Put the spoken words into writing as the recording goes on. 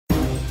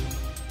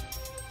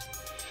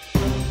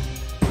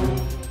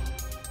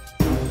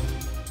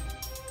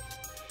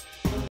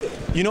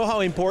You know how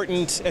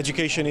important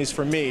education is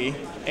for me,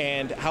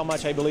 and how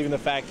much I believe in the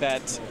fact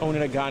that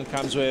owning a gun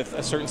comes with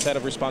a certain set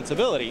of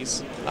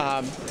responsibilities.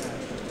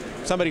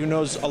 Somebody who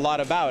knows a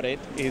lot about it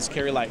is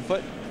Carrie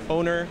Lightfoot,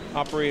 owner,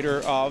 operator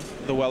of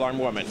the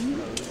Well-Armed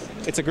Woman.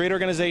 It's a great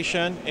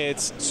organization.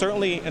 It's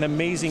certainly an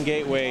amazing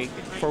gateway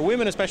for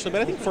women especially,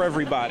 but I think for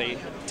everybody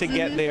to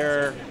get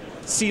their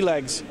sea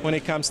legs when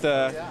it comes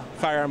to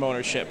firearm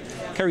ownership.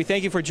 Carrie,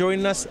 thank you for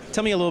joining us.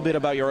 Tell me a little bit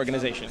about your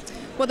organization.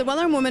 Well, the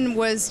Well-Armed Woman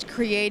was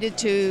created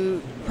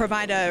to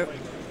provide a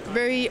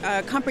very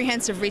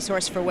comprehensive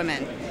resource for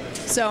women.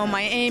 So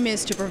my aim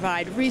is to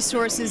provide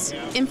resources,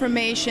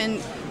 information,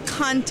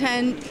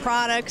 content,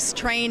 products,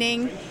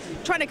 training,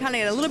 try to kind of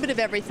get a little bit of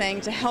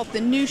everything to help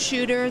the new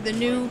shooter, the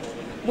new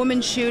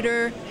woman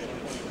shooter,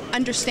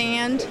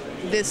 understand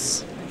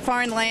this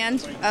foreign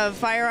land of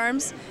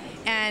firearms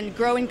and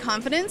grow in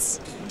confidence.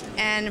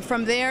 And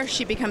from there,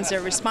 she becomes a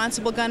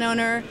responsible gun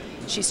owner.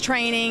 She's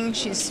training,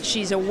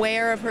 she's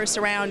aware of her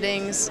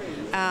surroundings,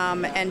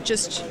 and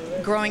just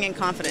growing in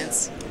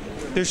confidence.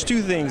 There's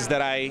two things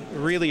that I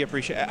really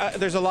appreciate.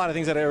 There's a lot of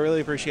things that I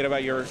really appreciate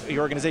about your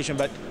organization,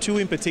 but two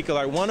in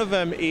particular. One of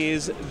them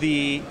is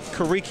the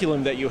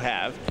curriculum that you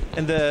have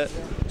and the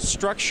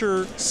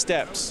structure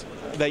steps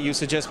that you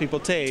suggest people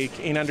take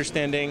in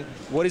understanding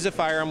what is a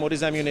firearm, what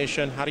is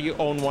ammunition, how do you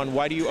own one,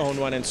 why do you own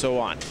one, and so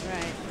on.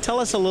 Right. Tell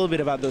us a little bit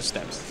about those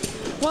steps.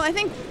 Well, I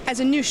think as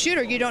a new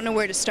shooter, you don't know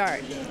where to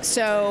start.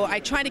 So I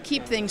try to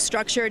keep things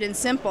structured and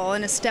simple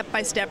in a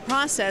step-by-step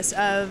process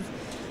of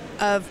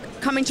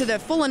coming to the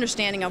full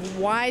understanding of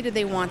why do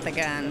they want the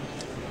gun.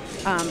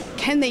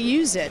 Can they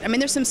use it? I mean,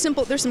 there's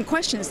some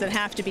questions that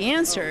have to be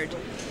answered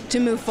to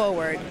move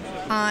forward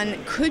on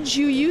could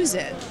you use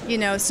it? You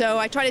know, so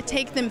I try to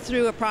take them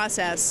through a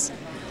process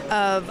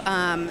of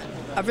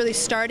really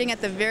starting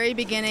at the very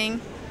beginning,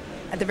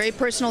 at the very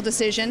personal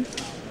decision,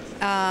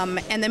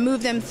 and then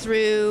move them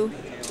through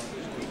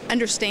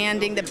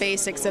understanding the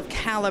basics of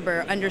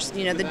caliber,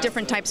 the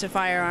different types of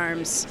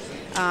firearms,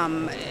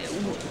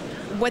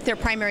 what their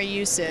primary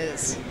use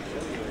is,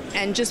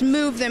 and just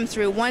move them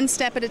through one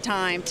step at a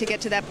time to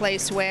get to that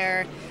place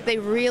where they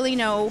really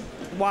know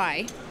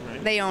why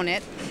they own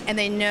it, and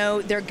they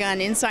know their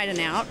gun inside and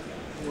out,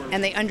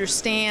 and they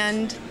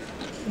understand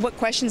what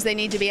questions they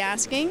need to be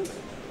asking.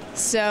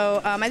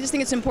 So I just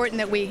think it's important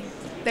that we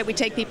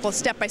take people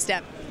step by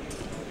step.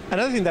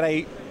 Another thing that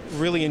I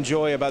really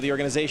enjoy about the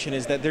organization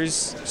is that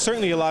there's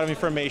certainly a lot of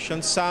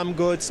information, some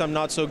good, some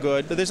not so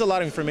good, but there's a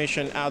lot of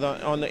information out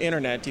on the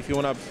internet if you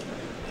want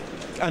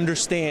to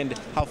understand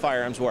how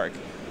firearms work.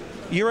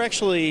 You're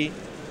actually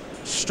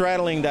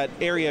straddling that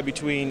area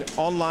between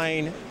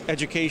online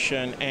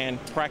education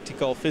and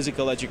practical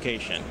physical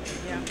education.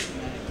 Yeah.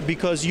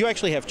 Because you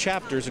actually have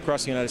chapters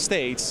across the United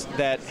States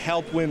that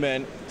help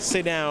women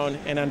sit down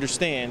and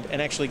understand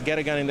and actually get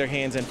a gun in their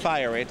hands and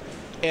fire it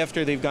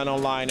after they've gone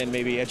online and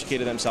maybe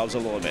educated themselves a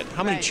little bit.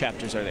 How many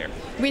chapters are there?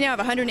 We now have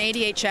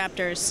 188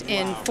 chapters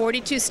in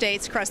 42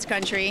 states across the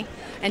country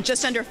and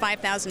just under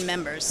 5,000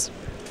 members.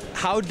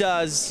 How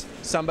does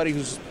somebody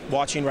who's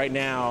watching right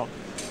now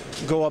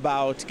go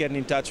about getting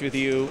in touch with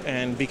you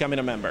and becoming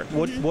a member?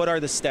 What are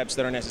the steps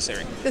that are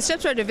necessary? The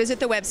steps are to visit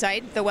the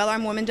website,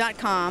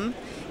 thewellarmedwoman.com,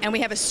 and we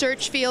have a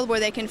search field where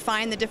they can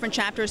find the different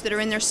chapters that are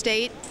in their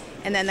state,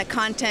 and then the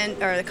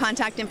content or the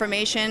contact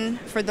information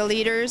for the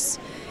leaders.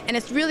 And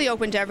it's really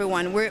open to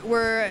everyone.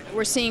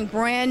 We're seeing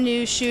brand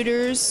new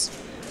shooters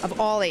of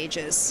all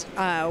ages.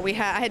 I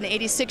had an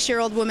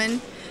 86-year-old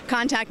woman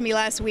contact me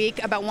last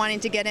week about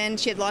wanting to get in.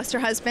 She had lost her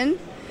husband,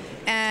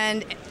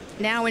 and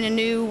now in a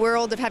new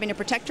world of having to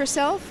protect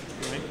herself.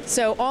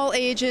 So all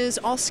ages,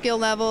 all skill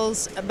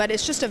levels, but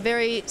it's just a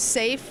very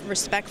safe,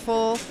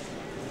 respectful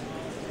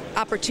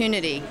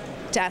opportunity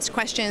to ask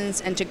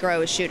questions and to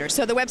grow as shooters.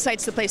 So the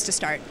website's the place to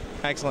start.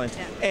 Excellent.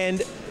 Yeah.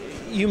 And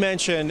you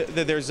mentioned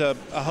that there's a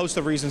host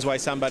of reasons why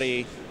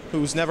somebody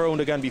who's never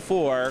owned a gun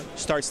before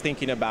starts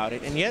thinking about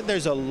it, and yet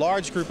there's a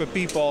large group of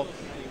people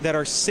that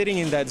are sitting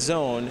in that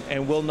zone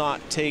and will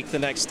not take the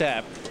next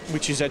step,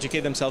 which is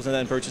educate themselves and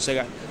then purchase a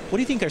gun. What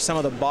do you think are some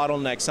of the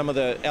bottlenecks, some of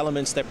the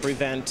elements that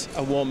prevent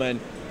a woman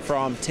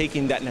from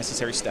taking that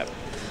necessary step?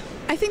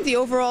 I think the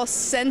overall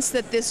sense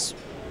that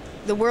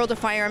the world of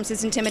firearms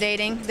is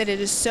intimidating, that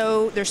it's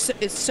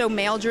so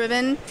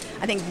male-driven.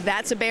 I think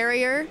that's a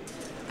barrier.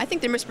 I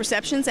think there are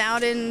misperceptions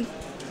out in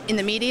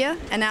the media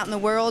and out in the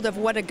world of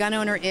what a gun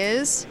owner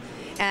is,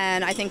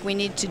 and I think we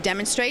need to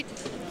demonstrate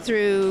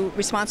through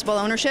responsible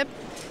ownership,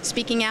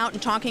 speaking out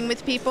and talking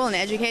with people and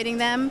educating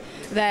them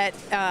that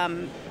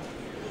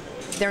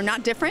they're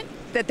not different,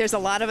 that there's a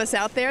lot of us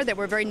out there, that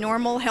we're very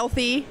normal,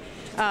 healthy,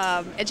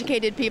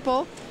 educated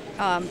people.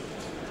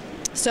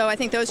 So I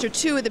think those are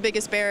two of the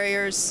biggest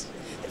barriers.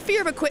 The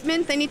fear of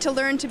equipment, they need to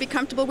learn to be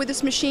comfortable with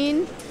this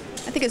machine.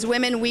 I think as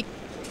women, we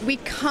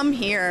come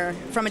here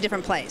from a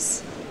different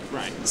place.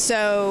 Right.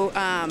 So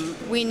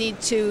we need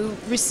to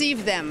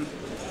receive them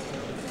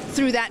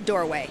through that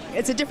doorway.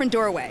 It's a different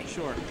doorway.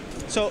 Sure.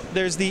 So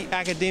there's the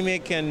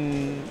academic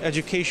and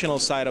educational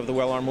side of the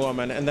Well-Armed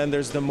Woman, and then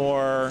there's the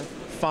more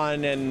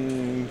fun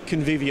and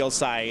convivial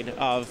side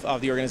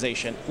of the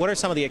organization. What are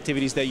some of the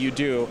activities that you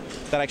do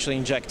that actually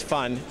inject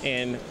fun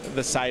in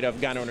the side of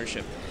gun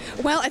ownership?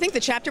 Well, I think the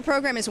chapter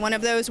program is one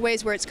of those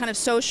ways where it's kind of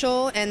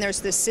social, and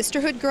there's this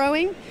sisterhood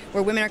growing,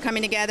 where women are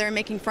coming together and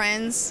making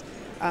friends,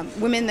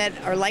 women that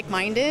are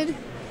like-minded.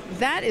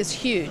 That is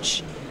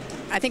huge.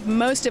 I think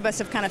most of us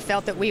have kind of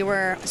felt that we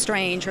were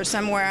strange or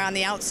somewhere on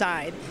the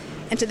outside.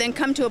 And to then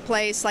come to a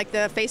place like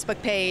the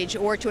Facebook page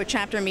or to a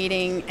chapter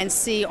meeting and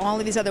see all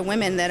of these other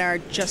women that are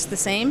just the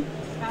same,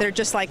 that are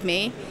just like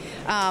me.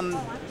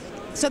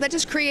 So that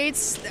just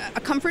creates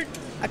a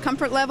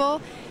comfort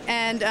level.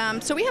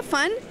 And so we have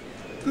fun.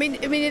 I mean,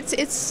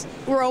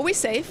 we're always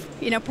safe.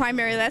 You know,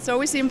 primarily that's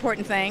always the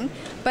important thing.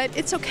 But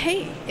it's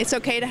okay. It's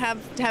okay to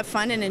have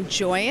fun and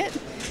enjoy it.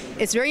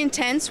 It's very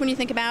intense when you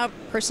think about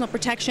personal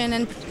protection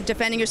and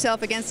defending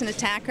yourself against an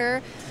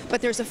attacker.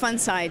 But there's a fun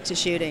side to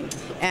shooting,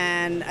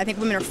 and I think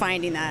women are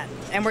finding that.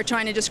 And we're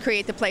trying to just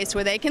create the place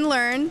where they can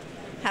learn,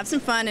 have some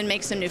fun, and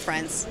make some new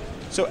friends.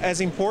 So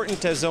as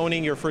important as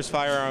owning your first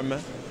firearm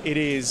it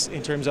is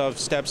in terms of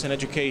steps in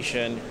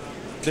education,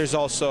 there's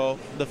also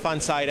the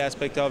fun side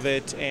aspect of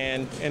it,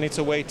 and it's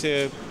a way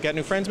to get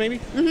new friends, maybe?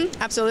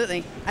 Mm-hmm,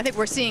 absolutely. I think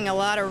we're seeing a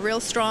lot of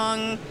real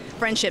strong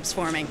friendships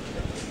forming.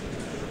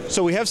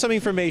 So we have some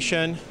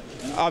information.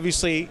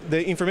 Obviously,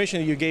 the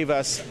information that you gave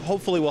us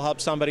hopefully will help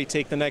somebody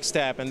take the next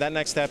step, and that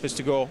next step is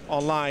to go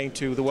online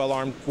to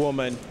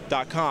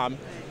thewellarmedwoman.com,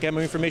 get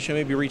more information,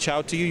 maybe reach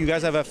out to you. You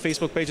guys have a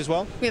Facebook page as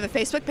well? We have a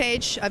Facebook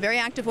page, a very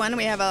active one.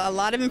 We have a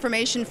lot of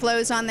information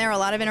flows on there, a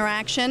lot of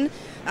interaction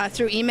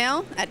through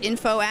email at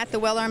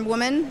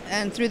info@thewellarmedwoman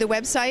and through the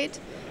website.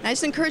 And I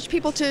just encourage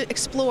people to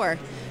explore.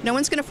 No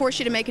one's going to force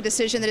you to make a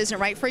decision that isn't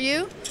right for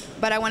you,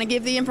 but I want to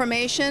give the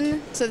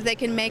information so that they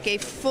can make a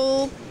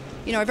full,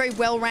 a very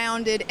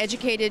well-rounded,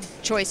 educated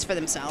choice for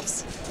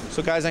themselves.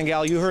 So guys and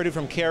gal, you heard it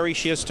from Carrie.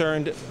 She has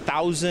turned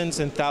thousands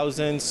and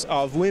thousands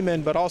of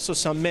women, but also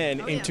some men,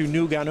 into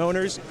new gun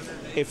owners.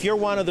 If you're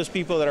one of those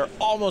people that are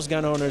almost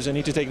gun owners and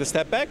need to take the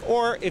step back,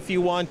 or if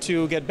you want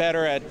to get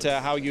better at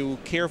how you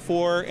care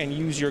for and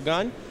use your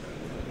gun,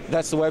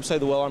 that's the website,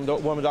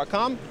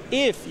 thewellarmedwoman.com.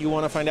 If you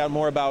want to find out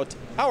more about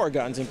our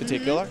guns in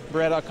particular,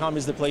 Beretta.com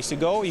is the place to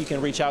go. You can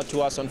reach out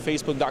to us on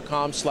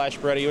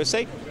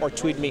facebook.com/BerettaUSA or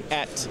tweet me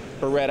at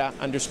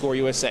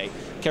Beretta_USA.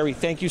 Carrie,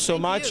 thank you so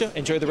much.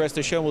 Enjoy the rest of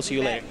the show, and we'll see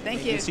you later.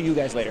 Thank you. We'll see you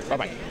guys later.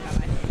 Bye-bye.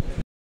 Bye-bye.